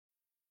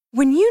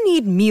When you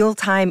need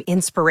mealtime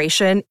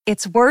inspiration,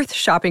 it's worth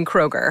shopping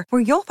Kroger,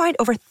 where you'll find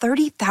over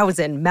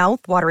 30,000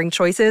 mouth-watering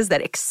choices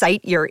that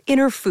excite your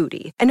inner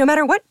foodie. And no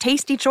matter what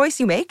tasty choice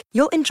you make,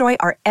 you'll enjoy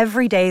our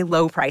everyday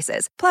low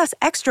prices, plus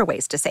extra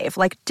ways to save,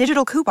 like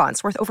digital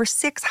coupons worth over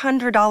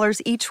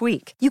 $600 each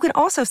week. You can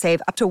also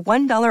save up to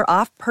 $1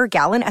 off per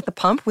gallon at the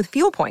pump with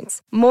fuel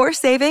points. More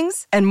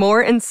savings and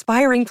more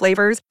inspiring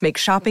flavors make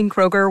shopping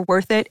Kroger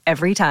worth it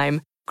every time.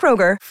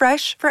 Kroger,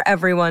 fresh for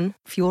everyone.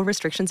 Fuel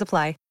restrictions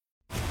apply.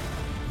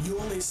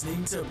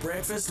 Listening to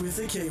Breakfast with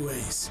the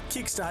Kiwis.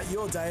 Kickstart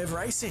your day of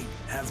racing.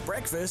 Have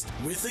breakfast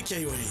with the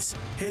Kiwis.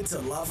 Head to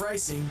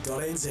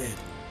loveracing.nz.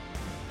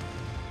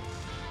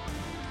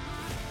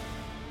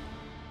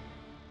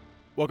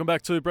 Welcome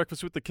back to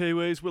Breakfast with the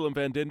Kiwis. Willem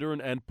van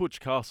Denderen and Butch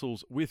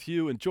Castles with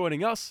you. And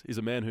joining us is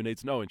a man who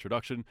needs no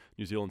introduction,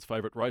 New Zealand's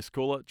favourite race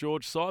caller,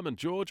 George Simon.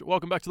 George,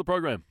 welcome back to the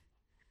program.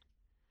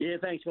 Yeah,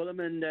 thanks,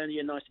 Willem, and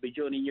nice to be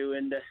joining you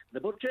and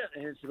the Butcher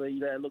as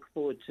we look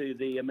forward to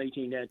the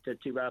meeting at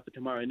Te Rapa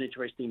tomorrow. An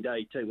interesting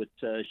day too.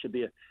 It should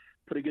be a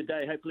pretty good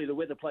day. Hopefully the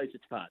weather plays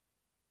its part.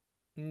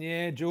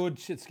 Yeah,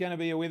 George, it's going to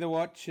be a weather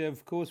watch.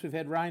 Of course, we've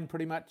had rain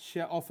pretty much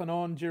off and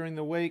on during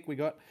the week. We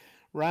got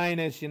rain,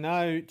 as you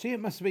know. Gee,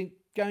 it must have been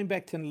going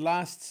back to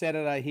last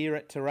Saturday here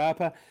at Te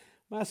Rapa.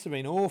 Must have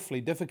been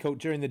awfully difficult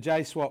during the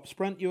J-Swap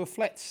sprint. You were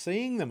flat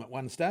seeing them at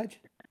one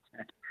stage.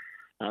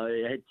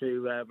 I had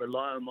to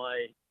rely on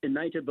my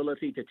innate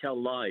ability to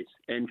tell lies,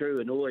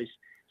 Andrew, and always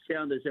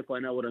sound as if I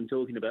know what I'm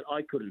talking about.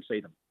 I couldn't see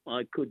them.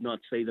 I could not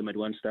see them at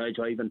one stage.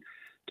 I even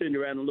turned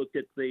around and looked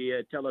at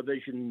the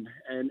television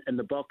and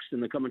the box, in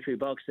the commentary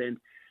box, and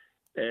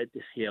I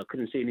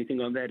couldn't see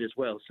anything on that as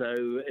well.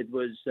 So it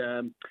was,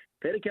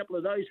 had a couple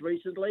of those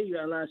recently.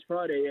 Last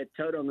Friday at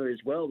Tauranga as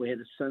well, we had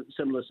a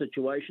similar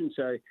situation.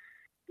 So,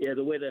 yeah,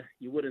 the weather,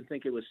 you wouldn't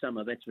think it was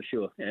summer, that's for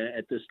sure,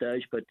 at this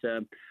stage. But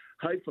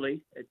hopefully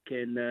it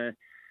can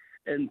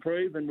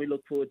improve, and we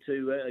look forward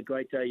to a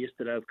great day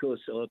yesterday, of course,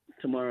 or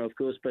tomorrow, of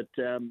course. But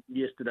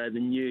yesterday, the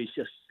news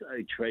just so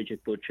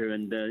tragic, Butcher,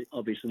 and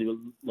obviously,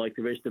 like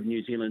the rest of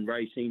New Zealand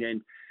racing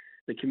and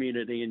the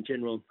community in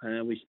general,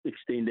 we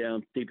extend our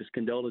deepest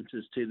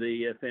condolences to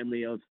the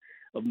family of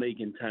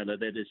Megan Taylor.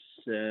 That is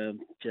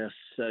just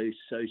so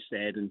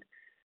sad, and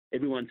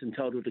everyone's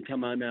entitled to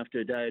come home after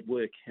a day at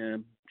work.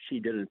 She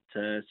didn't.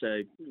 So,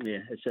 yeah,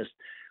 it's just,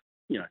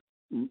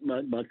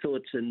 my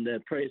thoughts and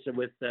prayers are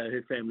with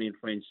her family and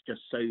friends.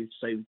 Just so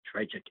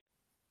tragic.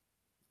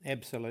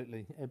 Absolute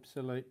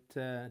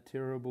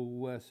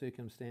terrible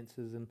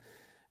circumstances,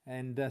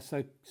 and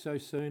so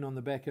soon on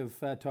the back of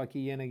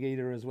Taiki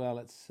Yanagita as well.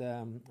 It's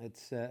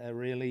a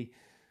really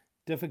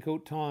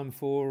difficult time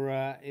for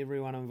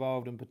everyone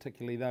involved, and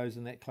particularly those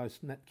in that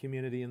close-knit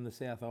community in the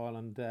South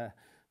Island that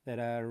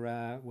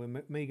were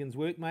Megan's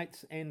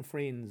workmates and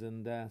friends,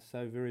 and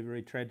so very,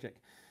 very tragic.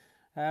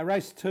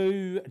 Race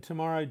 2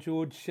 tomorrow,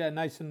 George,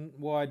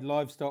 Nationwide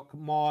Livestock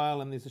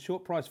Mile, and there's a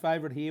short price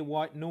favourite here,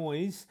 White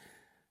Noise.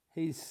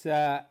 He's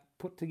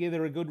put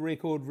together a good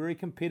record, very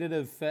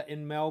competitive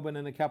in Melbourne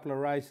in a couple of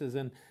races,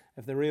 and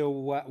if the real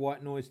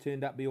White Noise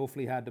turned up, be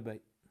awfully hard to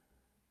beat.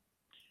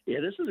 Yeah,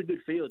 this is a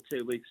good field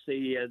too. We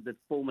see the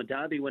former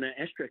Derby winner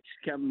Asterix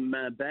come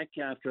back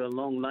after a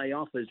long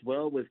layoff as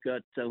well. We've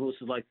got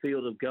horses like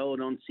Field of Gold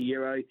on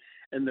Sierra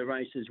in the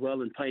race as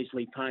well, and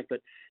Paisley Park.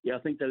 But yeah, I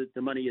think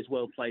the money is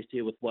well placed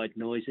here with White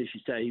Noise. As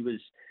you say, he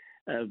was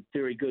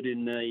very good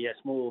in a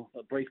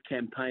brief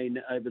campaign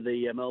over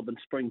the Melbourne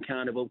Spring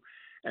Carnival.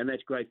 And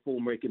that's great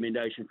form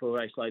recommendation for a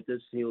race like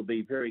this. He'll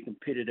be very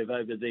competitive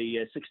over the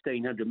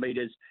 1,600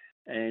 metres,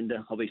 and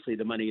obviously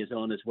the money is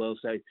on as well.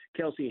 So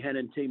Kelsey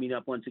Hannon teaming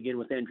up once again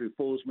with Andrew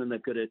Forsman.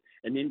 They've got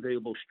an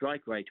enviable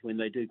strike rate when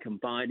they do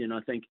combine, and I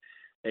think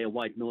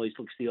White Noise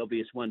looks the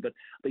obvious one. But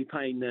I'll be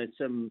paying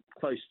some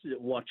close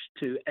watch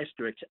to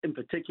Asterix in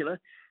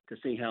particular to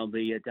see how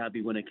the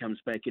Derby winner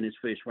comes back in his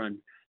first run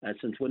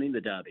since winning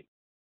the Derby.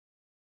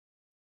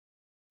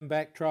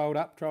 Back, trailed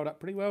up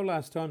pretty well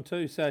last time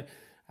too, so...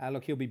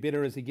 look, he'll be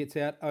better as he gets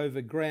out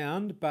over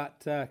ground,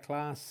 but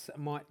class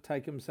might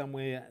take him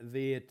somewhere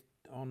there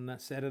on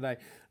Saturday.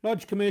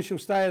 Lodge Commercial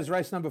Stayers,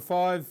 race number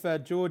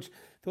 5. George,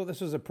 thought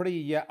this was a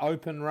pretty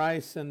open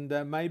race, and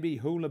maybe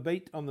Hula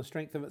Beat on the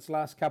strength of its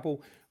last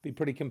couple be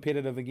pretty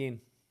competitive again.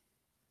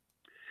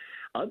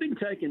 I've been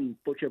taken,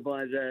 Butcher,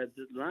 by the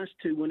last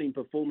two winning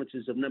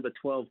performances of number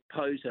 12,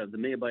 Poser, the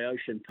mare by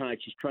Ocean Park.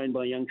 She's trained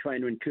by a young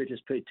trainer in Curtis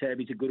Pertab.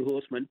 He's a good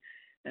horseman.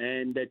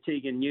 And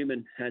Tegan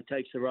Newman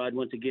takes the ride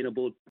once again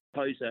aboard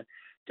Poser.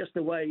 Just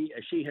the way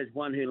she has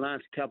won her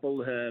last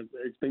couple,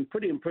 it's been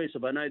pretty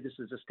impressive. I know this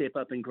is a step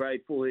up in grade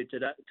for her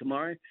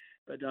tomorrow,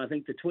 but I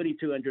think the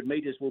 2,200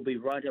 metres will be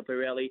right up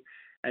her alley.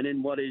 And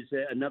in what is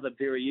another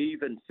very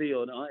even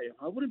field,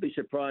 I wouldn't be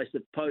surprised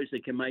if Poser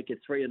can make it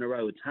 3 in a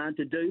row. It's hard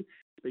to do,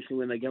 especially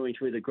when they're going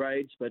through the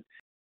grades, but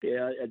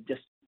yeah, I've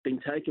just been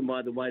taken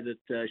by the way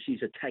that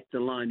she's attacked the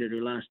line in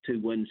her last 2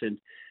 wins, and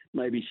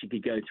maybe she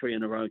could go 3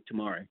 in a row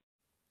tomorrow.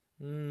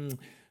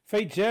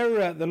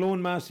 Feature the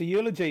Lawn Master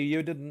Eulogy.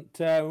 You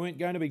weren't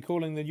going to be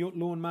calling the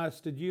Lawn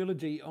Master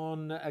Eulogy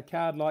on a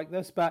card like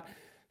this, but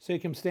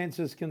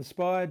circumstances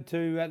conspired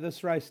to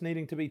this race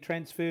needing to be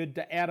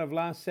transferred out of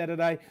last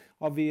Saturday.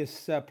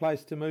 Obvious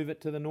place to move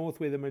it to the north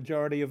where the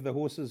majority of the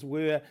horses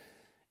were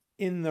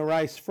in the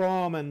race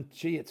from, and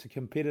gee, it's a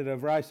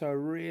competitive race. I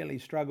really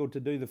struggled to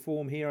do the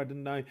form here. I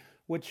didn't know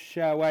which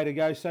way to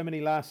go. So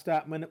many last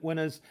start minute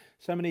winners,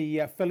 so many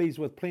fillies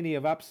with plenty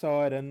of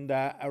upside, and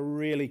a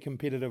really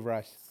competitive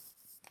race.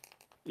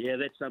 Yeah,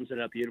 that sums it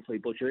up beautifully,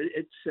 Butcher.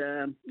 It's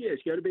going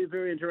to be a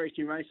very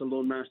interesting race on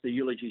Lord Master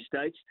Eulogy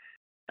Stakes.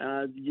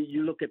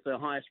 You look at the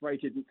highest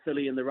rated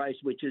filly in the race,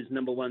 which is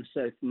number 1,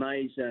 South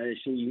Mays.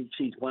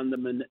 She's won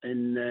them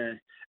in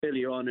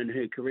earlier on in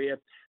her career.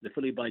 The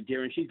filly by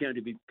Darren, she's going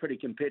to be pretty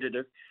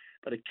competitive.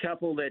 But a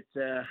couple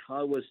that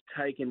I was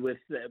taken with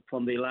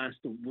from the last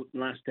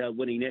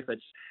winning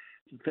efforts.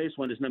 The first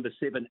one is number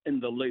 7, In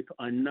the Loop.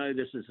 I know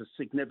this is a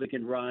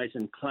significant rise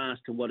in class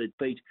to what it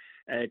beat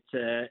at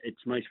its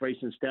most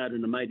recent start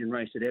in the maiden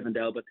race at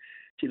Avondale. But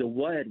the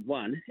way it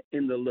won,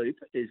 In the Loop,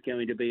 is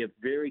going to be a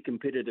very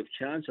competitive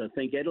chance. I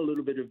think add a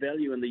little bit of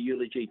value in the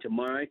Eulogy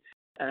tomorrow.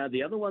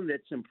 The other one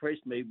that's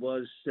impressed me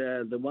was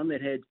the one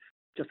that had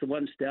just the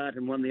one start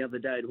and won the other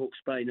day at Hawke's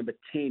Bay, number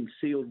 10,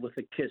 Sealed with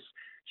a Kiss.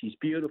 She's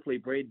beautifully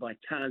bred by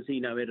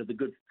Tarzino out of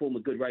the former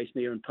Good Race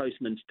Mare and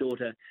Postman's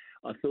Daughter.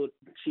 I thought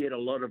she had a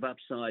lot of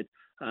upside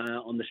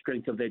on the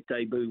strength of that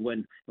debut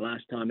win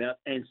last time out,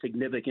 and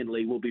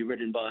significantly will be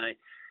ridden by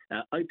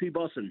Opie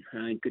Bosson.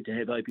 Good to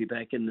have Opie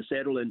back in the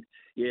saddle. And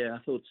yeah, I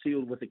thought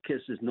Sealed with a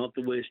Kiss is not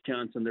the worst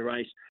chance in the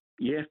race.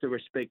 You have to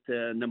respect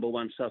number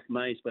 1, South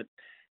Mays, but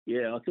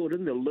yeah, I thought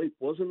In the Loop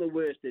wasn't the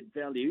worst at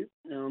value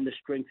on the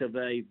strength of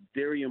a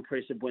very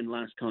impressive win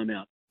last time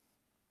out.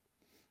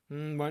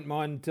 Won't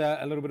mind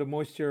a little bit of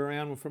moisture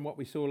around from what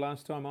we saw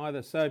last time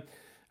either. So,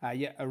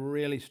 a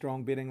really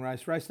strong betting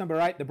race. Race number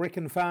 8, the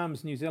Brecon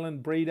Farms New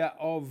Zealand Breeder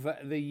of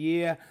the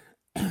Year.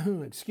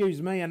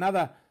 Excuse me,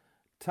 another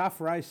tough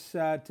race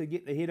to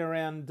get the head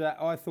around,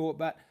 I thought.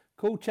 But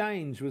Cool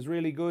Change was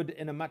really good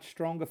in a much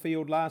stronger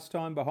field last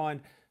time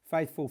behind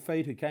Faithful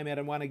Feet, who came out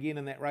and won again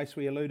in that race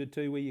we alluded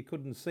to where you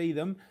couldn't see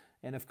them.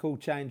 And if Cool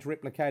Change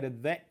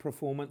replicated that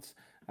performance,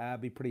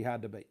 it'd be pretty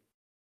hard to beat.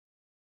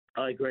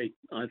 I agree.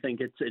 I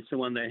think it's the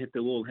one they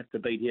all have to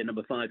beat here.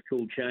 Number 5,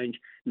 Cool Change,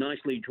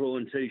 nicely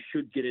drawn too,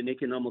 should get an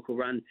economical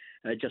run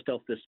just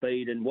off the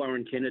speed. And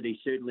Warren Kennedy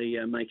certainly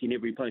making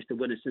every post a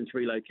winner since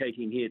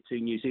relocating here to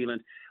New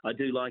Zealand. I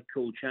do like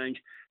Cool Change.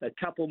 A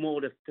couple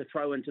more to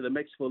throw into the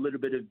mix for a little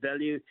bit of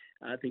value.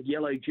 I think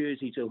Yellow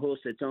Jersey's a horse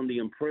that's on the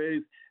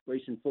improve.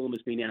 Recent form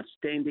has been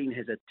outstanding,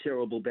 has a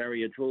terrible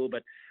barrier draw,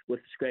 but with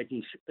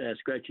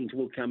scratchings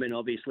will come in,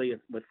 obviously,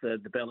 with the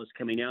Bellas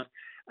coming out.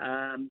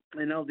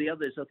 And of the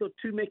others, I thought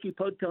Tumeki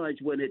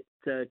Potage, when it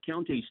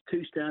Counties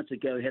 2 starts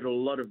ago, had a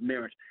lot of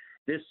merit.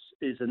 This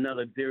is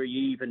another very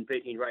even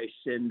betting race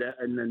and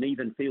an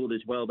even field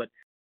as well. But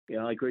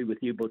yeah, I agree with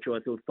you, Butcher. I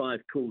thought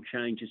 5, Cool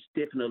Change is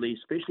definitely,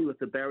 especially with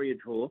the barrier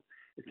draw,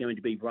 is going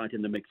to be right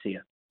in the mix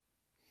here.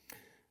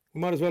 We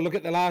might as well look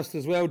at the last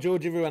as well,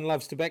 George. Everyone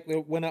loves to back the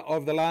winner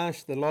of the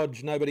last. The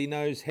Lodge, nobody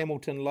knows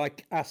Hamilton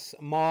like us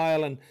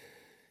mile. And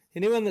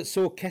anyone that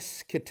saw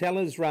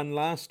Cascatella's run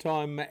last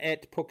time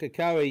at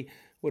Pukekohe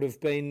would have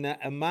been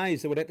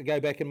amazed. They would have to go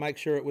back and make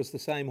sure it was the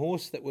same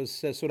horse that was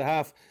sort of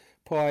half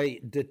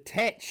pie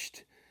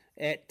detached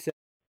at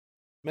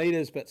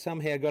metres, but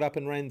somehow got up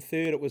and ran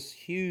third. It was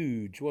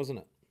huge, wasn't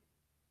it?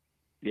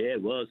 Yeah,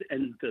 it was.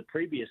 And the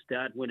previous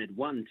start, when it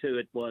won too,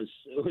 it was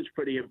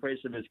pretty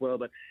impressive as well.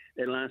 But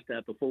that last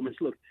start performance,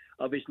 look,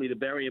 obviously the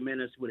barrier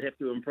menace would have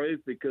to improve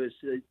because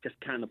it just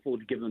can't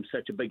afford to give them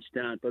such a big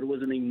start. But it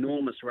was an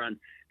enormous run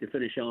to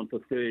finish on for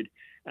third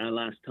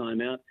last time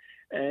out.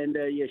 And,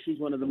 yeah, she's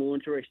one of the more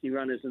interesting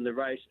runners in the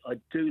race. I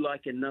do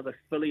like another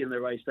filly in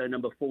the race, though,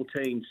 number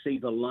 14, See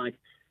the Light.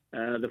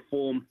 The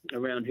form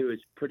around her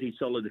is pretty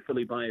solid, the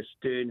filly by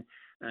Astern.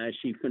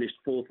 She finished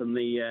 4th in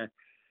the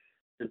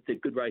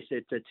good race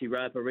at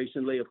Tirapa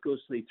recently. Of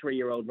course, the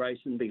 3-year-old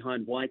racing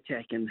behind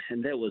Whitetack, and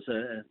that was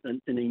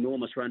an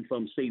enormous run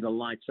from See the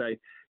Light. So,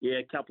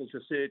 yeah, couples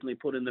are certainly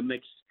put in the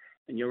mix.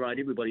 And you're right,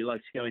 everybody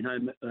likes going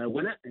home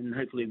winner, and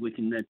hopefully we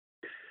can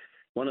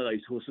one of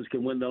those horses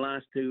can win the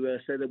last to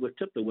say that we've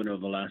tipped the winner of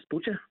the last,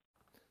 Butcher.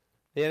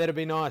 Yeah, that'd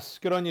be nice.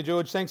 Good on you,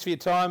 George. Thanks for your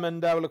time,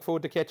 and we look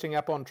forward to catching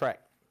up on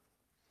track.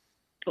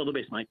 All the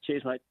best, mate.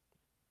 Cheers, mate.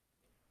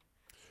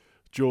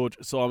 George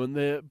Simon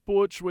there.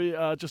 Butch, we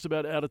are just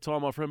about out of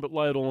time, my friend, but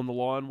lay it all on the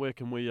line. Where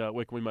can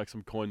we make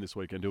some coin this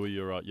weekend? Do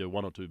your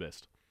 1 or 2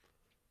 best?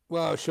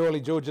 Well,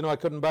 surely George and I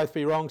couldn't both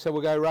be wrong, so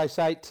we'll go race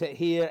 8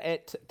 here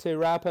at Te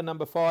Rapa.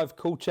 Number 5,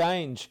 Cool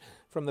Change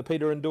from the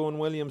Peter and Dawn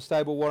Williams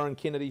stable. Warren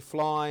Kennedy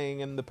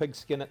flying in the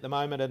pigskin at the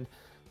moment, and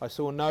I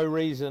saw no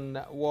reason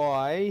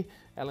why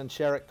Alan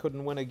Sharrock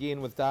couldn't win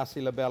again with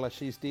Darcy Labella.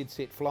 She's dead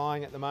set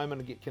flying at the moment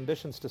and get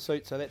conditions to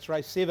suit. So that's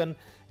race 7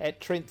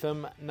 at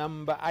Trentham,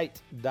 number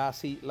 8,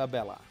 Darcy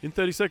Labella. In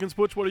 30 seconds,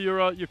 Butch, what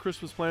are your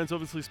Christmas plans?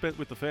 Obviously spent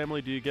with the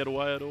family. Do you get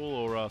away at all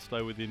or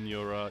stay within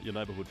your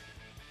neighbourhood?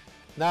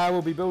 No,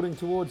 we'll be building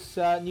towards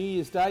New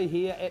Year's Day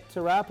here at Te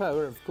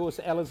Rapa. Of course,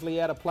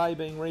 Ellerslie out of play,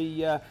 being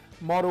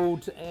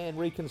modelled and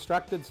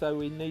reconstructed, so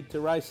we need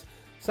to race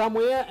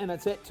somewhere, and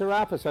it's at Te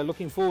Rapa, so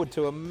looking forward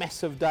to a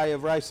massive day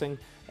of racing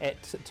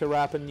at Te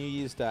Rapa New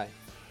Year's Day.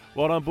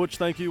 Well done, Butch.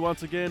 Thank you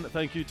once again.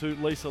 Thank you to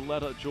Lisa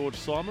Latta, George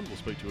Simon. We'll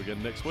speak to you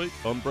again next week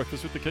on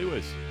Breakfast with the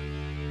Kiwis.